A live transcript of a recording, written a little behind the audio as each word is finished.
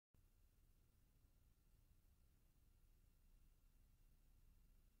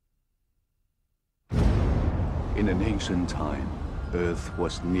In an ancient time, Earth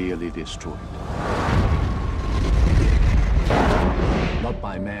was nearly destroyed. Not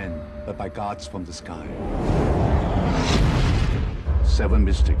by man, but by gods from the sky. 7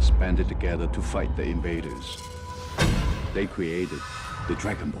 mystics banded together to fight the invaders. They created the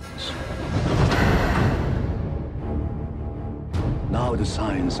Dragonballs. Now the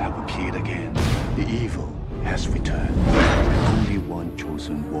signs have appeared again. The evil has returned. Only one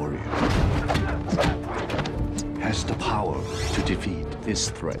chosen warrior has the power to defeat this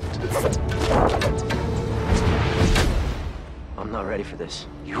threat. I'm not ready for this.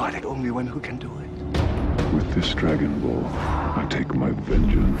 You are the only one who can do it. With this Dragon Ball, I take my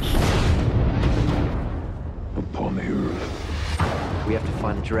vengeance upon the Earth. We have to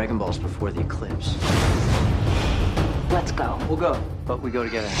find the Dragon Balls before the eclipse. Let's go. We'll go, but we go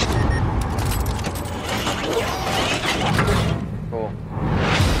together. Cool.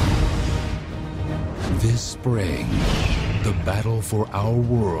 This spring, the battle for our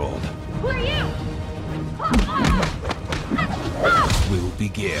world Who are you? will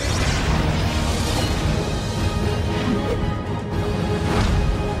begin.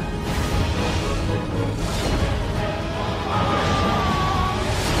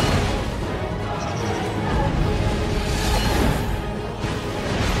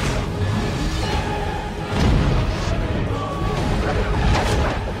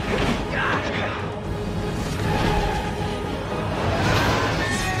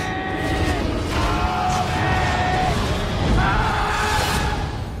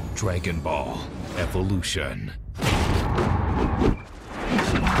 Dragon Ball Evolution.